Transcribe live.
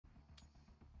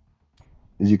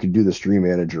is you can do the stream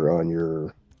manager on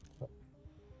your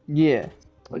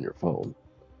phone.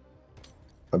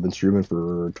 I've been streaming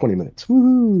for 20 minutes.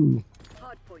 Woohoo!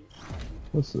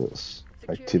 What's this?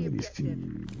 Activity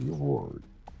feed reward.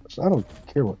 So I don't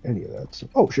care what any of that. So,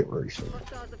 oh shit, we're already started.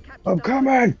 I'm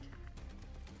coming!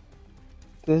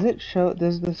 Does it show?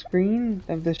 Does the screen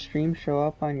of the stream show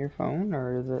up on your phone,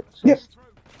 or is it just? Yep.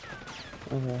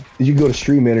 Okay. As you go to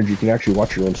stream manager, you can actually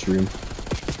watch your own stream.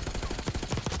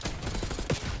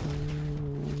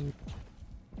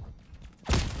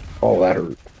 Oh, that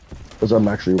hurt. Because I'm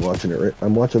actually watching it right.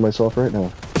 I'm watching myself right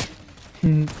now.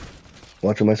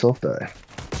 Watching myself die.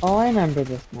 Oh, I remember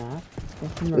this map.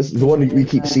 This is the one we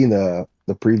keep seeing the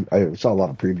I saw a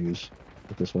lot of previews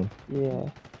with this one. Yeah.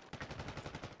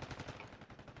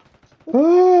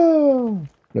 Oh!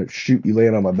 No, shoot, you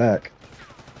laying on my back.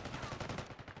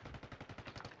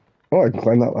 Oh, I can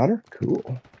climb that ladder?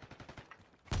 Cool.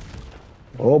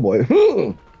 Oh boy.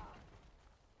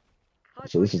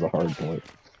 So this is the hard point.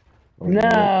 Oh,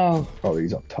 no! Oh,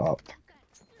 he's up top.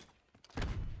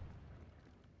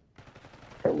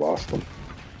 I lost him.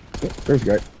 Oh, there's a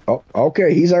guy. Oh,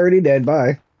 okay, he's already dead.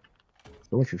 Bye.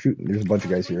 So much for shooting. There's a bunch of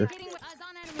guys here.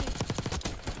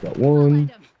 Got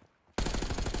one.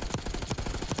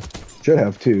 Should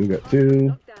have two. Got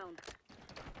two.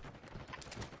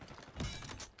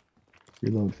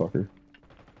 Reload, fucker.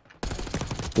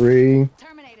 Three.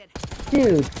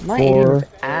 Dude, my Four. aim is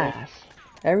ass.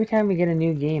 Every time we get a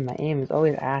new game, my aim is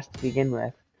always ass to begin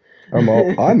with.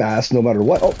 I'm ass no matter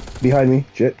what. Oh, behind me.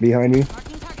 Shit, behind me.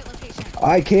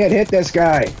 I can't hit this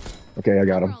guy. Okay, I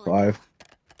got him. 5.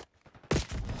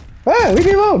 Ah, leave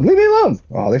me alone. Leave me alone.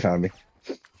 Oh, they found me.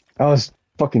 I was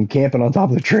fucking camping on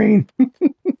top of the train.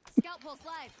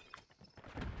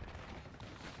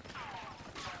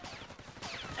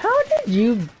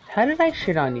 How did I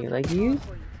shit on you? Like, you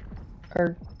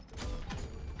are...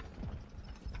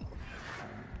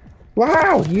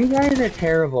 Wow! You guys are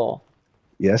terrible.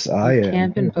 Yes, I am.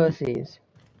 Camping pussies.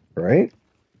 Right?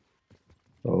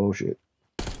 Oh, shit.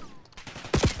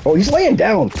 Oh, he's laying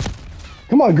down!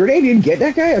 Come on, grenade didn't get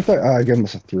that guy? I thought, I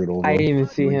must have threw it over. I didn't even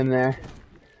see him there.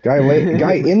 Guy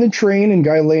in the train and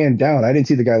guy laying down. I didn't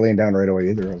see the guy laying down right away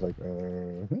either. I was like,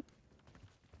 yeah.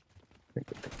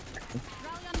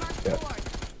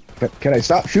 Can I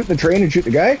stop shooting the train and shoot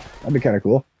the guy? That'd be kind of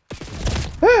cool.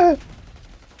 Ah!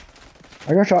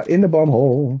 I got shot in the bum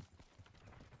hole.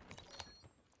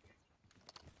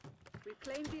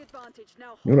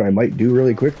 You know what I might do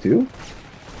really quick too?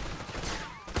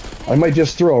 I might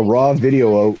just throw a raw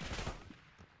video out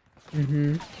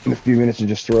in a few minutes and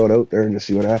just throw it out there and just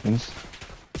see what happens.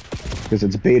 Because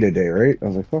it's beta day, right? I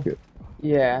was like, fuck it.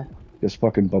 Yeah. Just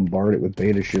fucking bombard it with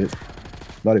beta shit.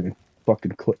 Not even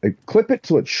fucking clip it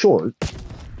so it's short.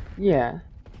 Yeah.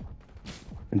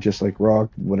 And just like raw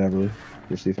whatever.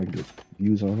 Just see if I can get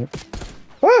views on it.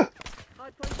 Ah!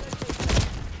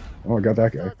 Oh, I got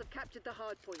that guy.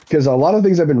 Because a lot of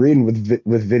things I've been reading with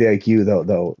vidIQ,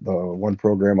 the one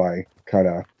program I kind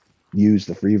of use,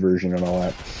 the free version and all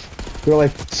that. They're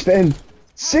like, spend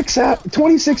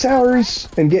 26 hours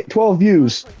and get 12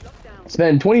 views.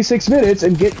 Spend 26 minutes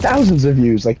and get thousands of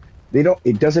views. Like,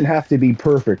 it doesn't have to be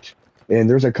perfect. And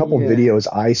there's a couple videos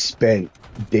I spent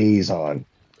days on,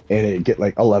 and it get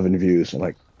like 11 views. I'm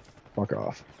like, fuck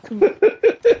off.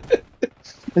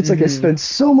 It's like I spent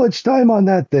so much time on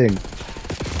that thing.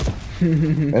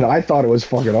 And I thought it was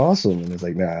fucking awesome. And it's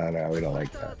like, nah, we don't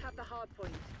like that.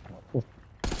 Well,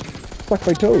 suck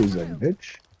my toes then,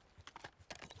 bitch.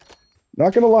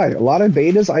 Not gonna lie, a lot of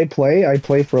betas I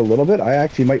play for a little bit. I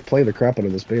actually might play the crap out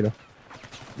of this beta.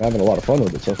 I'm having a lot of fun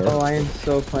with it so far. Oh, I am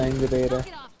so playing the beta.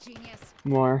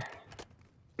 More.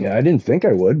 Yeah, I didn't think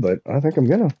I would, but I think I'm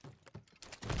gonna.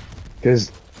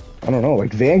 Because, I don't know,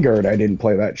 like Vanguard, I didn't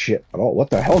play that shit at all. What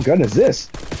the hell gun is this?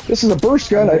 This is a burst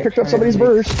gun. I picked up somebody's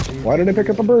burst. Why did I pick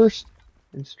up a burst?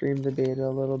 And stream the beta a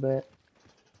little bit.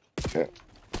 Yeah.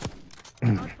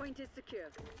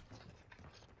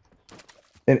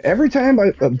 And every time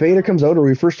a beta comes out or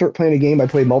we first start playing a game, I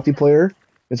play multiplayer.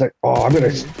 It's like, oh, I'm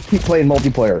gonna keep playing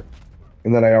multiplayer.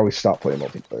 And then I always stop playing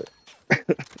multiplayer.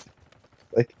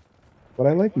 But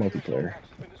I like multiplayer.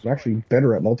 I'm actually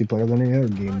better at multiplayer than any other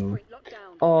game mode.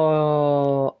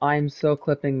 Oh, I'm so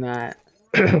clipping that.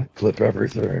 Clip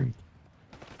everything.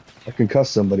 I can cuss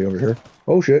somebody over here.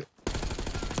 Oh shit.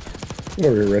 Get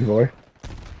over here, red boy.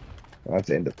 Oh, that's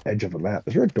the edge of a map.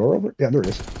 Is there a door over? Yeah, there it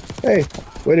is. Hey,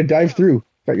 way to dive through.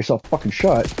 Got yourself fucking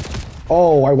shot.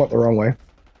 Oh, I went the wrong way.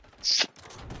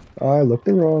 I looked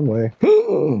the wrong way.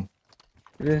 Oh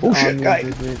shit, guy.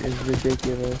 Is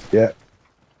ridiculous. Yeah.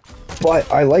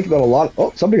 But I like that a lot.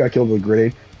 Oh, somebody got killed with a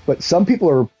grenade. But some people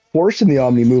are forcing the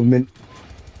Omni movement,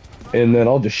 and then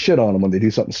I'll just shit on them when they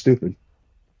do something stupid.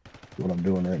 That's what I'm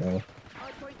doing right now.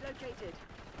 Hardpoint located.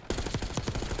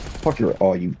 Fuck your.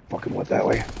 Oh, you fucking went that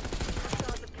way.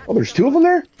 Oh, there's two of them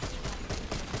there?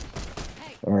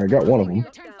 Alright, I got one of them.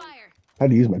 I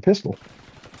had to use my pistol.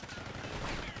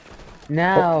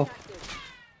 Now.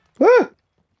 Ah!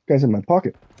 Guy's in my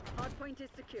pocket. Hardpoint is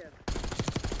secure.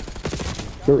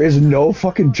 There is no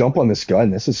fucking jump on this gun.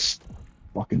 This is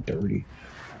fucking dirty.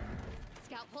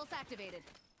 Scout pulse activated.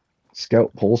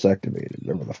 Scout pulse activated.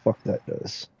 Whatever the fuck that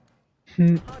does.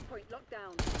 Hardpoint locked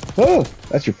down. Oh!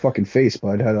 That's your fucking face,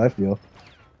 bud. How do I feel?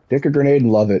 Take a grenade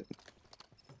and love it.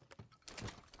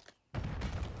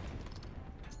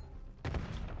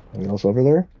 Anything else over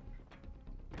there?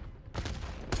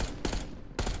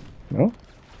 No?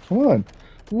 Come on.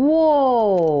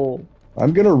 Whoa!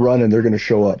 I'm gonna run and they're gonna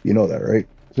show up. You know that, right?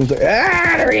 As soon as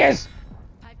ah, there he is!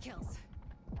 5 kills.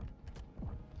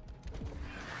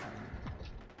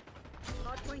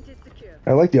 Hardpoint is secure.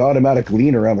 I like the automatic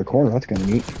lean around the corner. That's kind of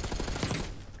neat.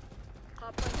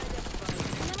 Hardpoint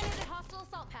identified. Eliminated hostile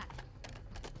assault pack.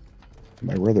 Am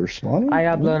I where they're spawning? I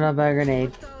got blown up by a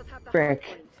grenade. Hostiles have the Frick.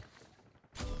 hardpoint.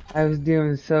 I was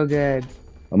doing so good.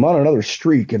 I'm on another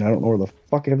streak and I don't know where the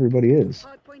fuck everybody is.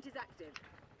 Hardpoint is active.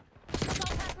 Assault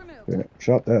pack removed. Yeah,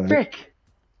 shot that. Frick!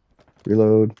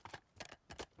 Reload.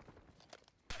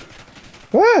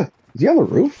 Ah! Is he on the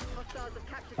roof? Hostiles have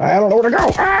captured. I don't know where to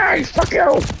go. Ah! Fuck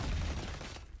you!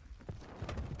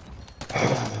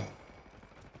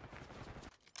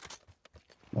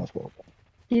 That's horrible.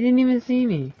 He didn't even see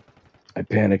me. I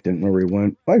panicked, didn't know where he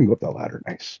went. I can go up that ladder.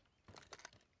 Nice.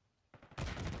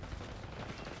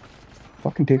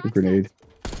 Fucking take a grenade.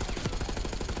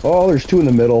 Oh, there's two in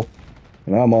the middle.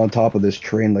 And I'm on top of this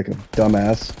train like a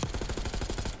dumbass.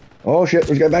 Oh shit,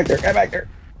 there's a guy back there. Guy back there.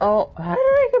 Oh, how did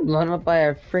I get blown up by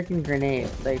a freaking grenade?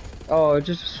 Like, oh,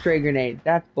 just a stray grenade.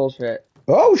 That's bullshit.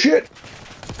 Oh shit!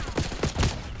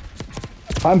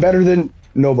 I'm better than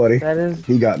nobody. That is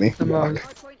He got me. the most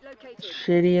Hardpoint located.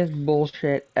 shittiest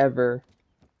bullshit ever.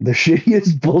 The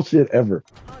shittiest bullshit ever.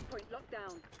 Hardpoint locked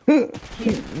down.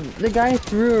 The guy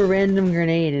threw a random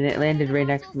grenade and it landed right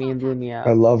next to me and blew me I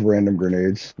up. love random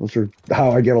grenades. Those are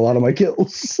how I get a lot of my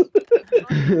kills.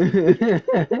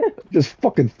 Just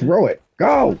fucking throw it.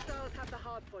 Go! Hostiles have the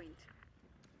hardpoint.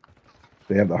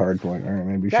 They have the hard point. Alright,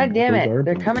 maybe we God should damn go for the it! hard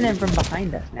They're point. coming in from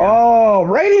behind us now. Oh,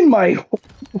 right in my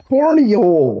horny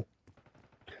hole.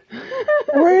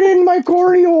 Right in my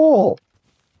corny hole.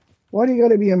 Why do you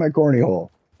gotta be in my corny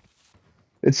hole?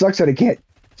 It sucks that I can't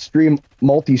stream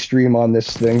multi-stream on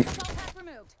this thing Assault pack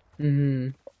removed. Mm-hmm.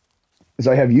 because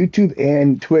I have YouTube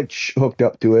and Twitch hooked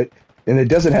up to it, and it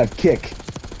doesn't have Kick.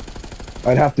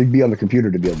 I'd have to be on the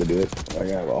computer to be able to do it. Oh,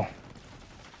 yeah, well.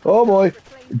 Oh boy,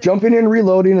 jumping in,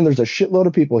 reloading, and there's a shitload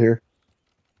of people here.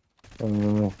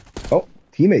 Oh,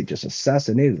 teammate just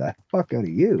assassinated the fuck out of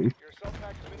you. Your assault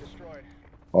pack has been destroyed.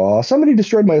 Oh, somebody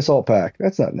destroyed my assault pack.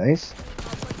 That's not nice.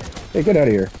 Hey, get out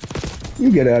of here. You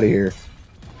get out of here.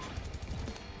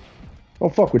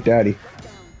 Don't fuck with daddy.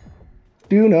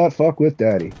 Do not fuck with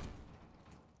daddy.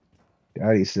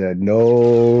 Daddy said,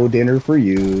 no dinner for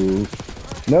you.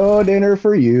 No dinner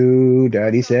for you.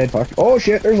 Daddy said, fuck. Oh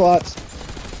shit, there's lots.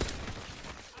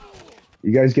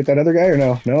 You guys get that other guy or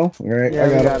no? No? Alright, Yeah, I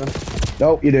we got got him. him.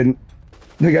 Nope, you didn't.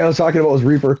 The guy I was talking about was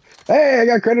Reaper. Hey, I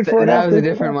got credit for it. That was after. a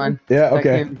different one. Yeah, That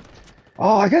okay. came-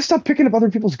 Oh, I gotta stop picking up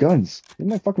other people's guns. Give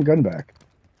me my fucking gun back.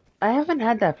 I haven't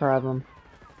had that problem.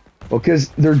 Well, because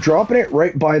they're dropping it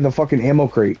right by the fucking ammo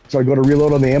crate. So I go to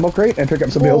reload on the ammo crate and pick up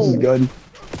somebody else's gun.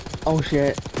 Oh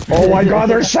shit. Oh my god,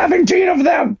 there's 17 of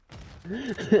them!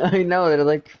 I know, they're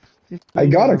like 15 I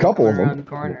got a couple of them. around the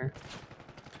corner.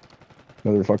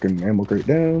 Another fucking ammo crate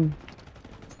down.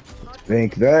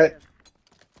 Think that.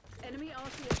 Enemy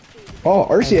RCXD. Oh,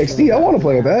 RCXD, I want to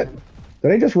play with that.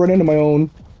 Did I just run into my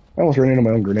own... I almost ran into my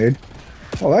own grenade.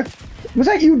 Oh, that... Was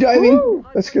that you diving? Woo!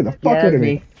 That scared the fuck Yeah, out of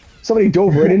me. me. Somebody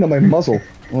dove right into my muzzle.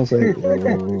 I was like,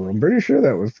 oh, I'm pretty sure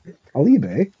that was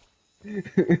Alibe.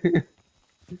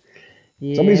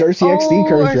 Yeah. Somebody's RCXD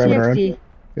car's driving around. RCXD.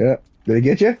 Yeah. Did it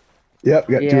get you? Yep,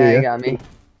 got two Yeah, of he you. got me.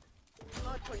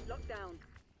 Hardpoint locked down.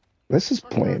 This is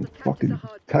playing fucking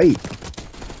tight.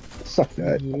 Suck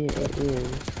that. Yeah, it is.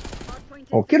 Hardpoint is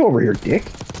Oh, get over here, dick.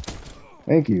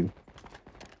 Thank you.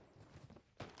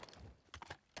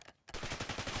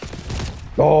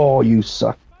 Oh, you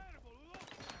suck.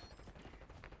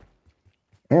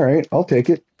 Alright, I'll take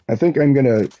it. I think I'm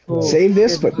gonna Oh, save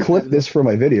this, shit. but clip this for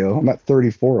my video. I'm at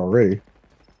 34 already.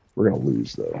 We're gonna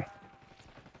lose, though.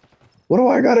 What do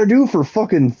I gotta do for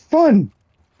fucking fun?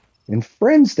 And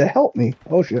friends to help me.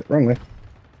 Oh shit, wrong way.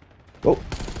 Oh,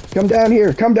 Come down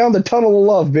here. Come down the tunnel of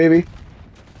love, baby.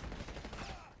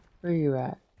 Where you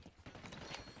at?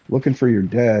 Looking for your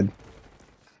dad.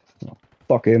 I'll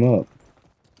fuck him up.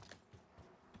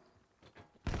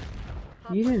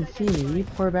 You didn't see me, you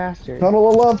poor bastard. Tunnel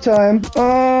of love time.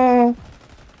 Oh.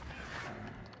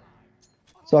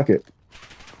 Suck it.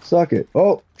 Suck it.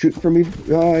 Oh, shoot for me.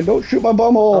 Don't shoot my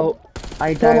bumhole. Oh,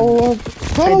 I Tunnel of dived.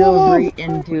 love. I Tunnel of dove love. right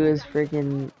into his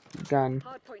freaking gun.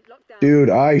 Hardpoint locked down. Dude,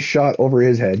 I shot over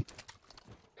his head.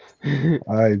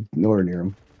 I nowhere near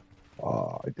him.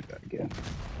 Oh, I did that again.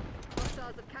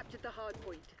 Hostiles have captured the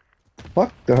hardpoint.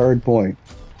 Fuck the hard point.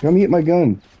 Come get my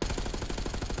gun.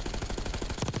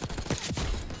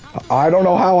 I don't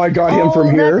know how I got him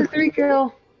from here. That's a 3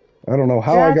 kill. I don't know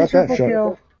how I got That's a that triple shot.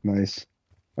 kill. Nice.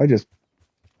 I just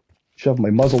shoved my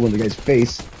muzzle in the guy's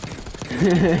face. You're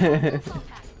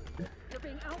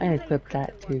being I outplayed, clipped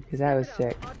that Crystal too, because that was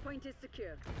sick. Hardpoint is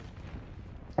secure.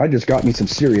 I just got me some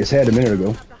serious head a minute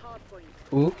ago. Have the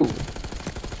hardpoint.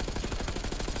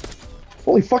 Ooh.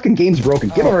 Holy fucking game's broken.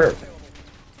 Get over here.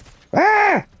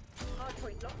 Ah!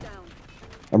 Hardpoint locked down.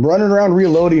 I'm running around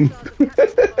reloading.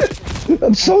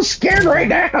 I'm so scared right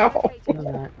now. I'm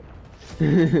not.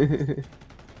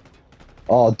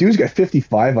 Oh, dude's got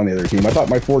 55 on the other team. I thought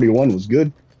my 41 was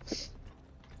good.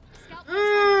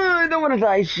 I don't want to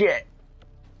die shit.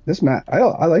 This map, I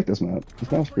like this map. This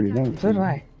map's pretty nice. So do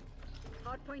I.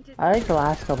 Hardpoint is I like the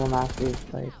last couple maps we've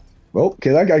played. Oh, okay,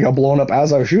 that guy got blown up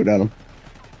as I was shooting at him.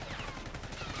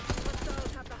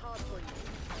 hostiles have the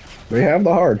hardpoint. We have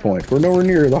the hard point. We're nowhere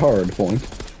near the hard point.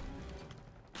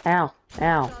 Ow.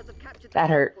 Ow. Hostiles have captured the That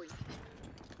hurt.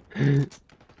 hardpoint.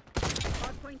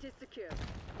 Hardpoint is secure.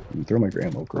 Let me throw my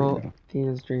grandma right Oh, now.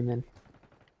 Tina's dreaming.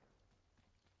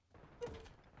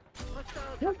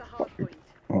 Hostiles have the hardpoint.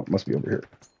 Oh, it must be over here.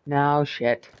 No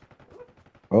shit.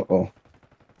 Uh-oh.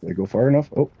 Did I go far enough?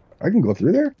 Oh, I can go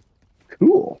through there?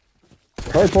 Cool.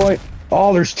 Hard point.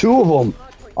 Oh, there's two of them.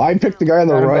 Hardpoint I picked the guy on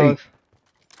the Got 'em right. both.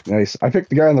 Nice. I picked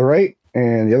the guy on the right,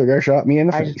 and the other guy shot me in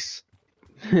the I face.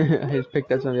 I just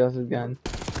picked up somebody else's gun.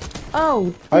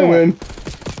 Oh, I yeah. win.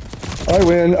 I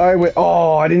win. I win.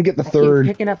 Oh, I didn't get the I keep third.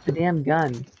 picking up the damn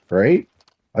gun. Right?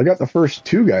 I got the first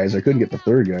two guys. I couldn't get the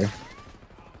third guy.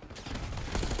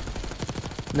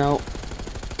 No.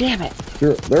 Damn it.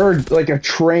 They're like a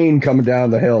train coming down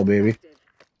the hill, baby.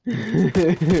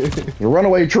 The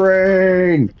runaway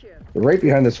train. secure. They're right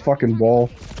behind this fucking wall.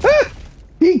 Ah!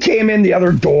 He came in the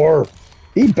other door.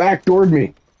 He backdoored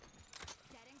me.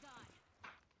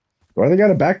 Why they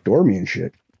gotta backdoor me and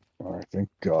shit? Oh, thank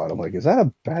God. I'm like, is that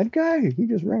a bad guy? He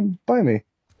just ran by me.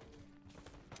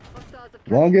 Hostiles have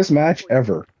captured Longest the match hardpoint.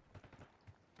 ever.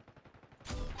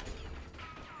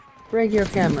 Break your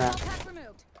camera. Assault pack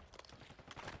removed.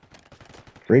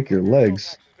 Break your legs.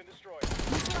 Has been destroyed.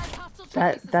 Neutralize hostile That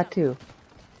tracking that system.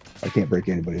 too. I can't break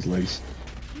anybody's legs.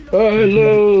 You I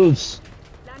lose.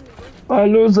 Land me won't I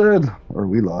lose it. Or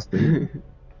we lost it.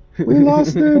 We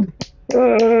lost it.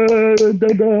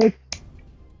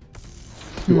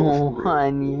 No,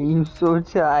 honey, are you so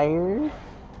tired?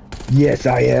 Yes,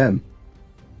 I am.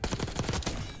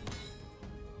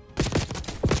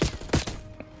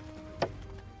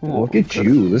 Look at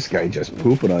you. This guy just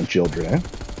pooping on children, eh?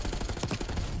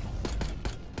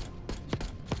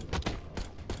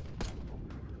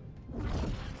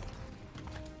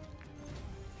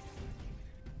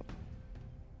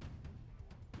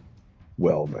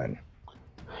 Well then.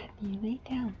 Honey, lay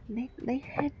down. Lay your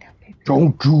head down, baby.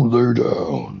 Don't you lay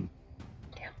down.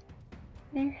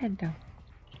 Lay your head down.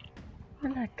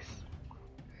 Relax.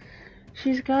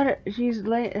 She's got it. She's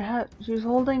she's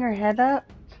holding her head up,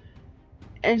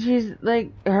 and she's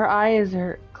like her eyes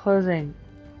are closing.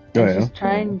 Oh, And yeah? she's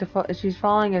trying to. She's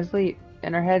falling asleep,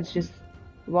 and her head's just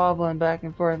wobbling back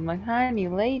and forth. I'm like, honey,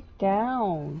 lay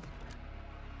down.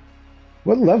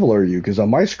 What level are you? Because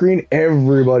on my screen,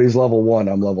 everybody's level 1.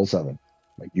 I'm level 7.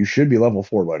 Like, you should be level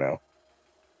 4 by now.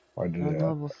 I did I'm that.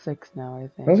 level 6 now, I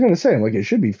think. I was gonna say, I'm like, it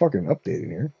should be fucking updating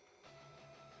here.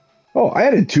 Oh, I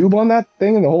had a tube on that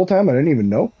thing the whole time. I didn't even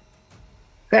know.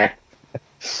 Alright.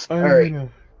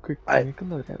 Quick, I- make a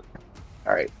loadout.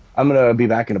 Alright. I'm gonna be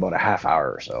back in about a half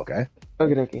hour or so, okay?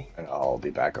 Okie dokie. And I'll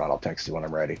be back on. I'll text you when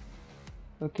I'm ready.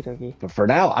 Okie dokie. But for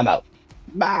now, I'm out.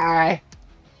 Bye.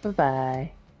 Bye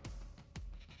bye.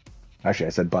 Actually, I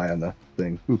said bye on the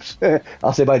thing. Oops.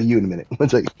 I'll say bye to you in a minute. One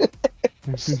second.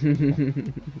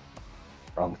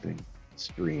 Wrong thing.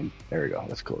 Stream. There we go.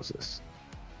 Let's close this.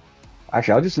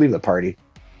 Actually, I'll just leave the party.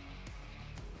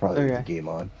 Probably leave Okay. the game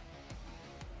on.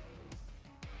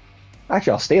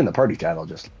 Actually, I'll stay in the party chat. I'll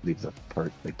just leave the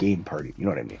game party. You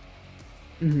know what I mean?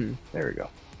 Mhm. There we go.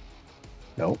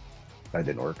 Nope. That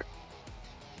didn't work.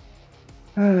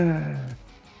 Would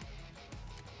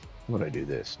I do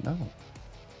this? No.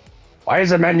 Why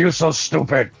is the menu so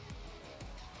stupid?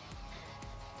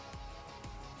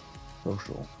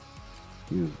 Social.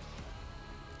 You.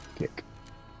 Kick.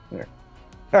 There.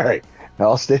 All right.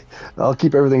 I'll stay. I'll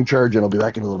keep everything charging. I'll be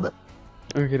back in a little bit.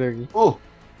 Okay, dokie. Oh.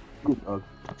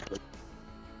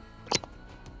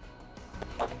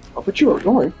 I'll put you out.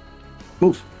 Don't worry.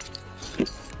 Move.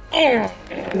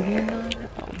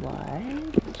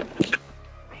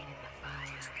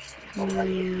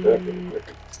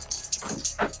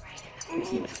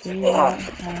 What?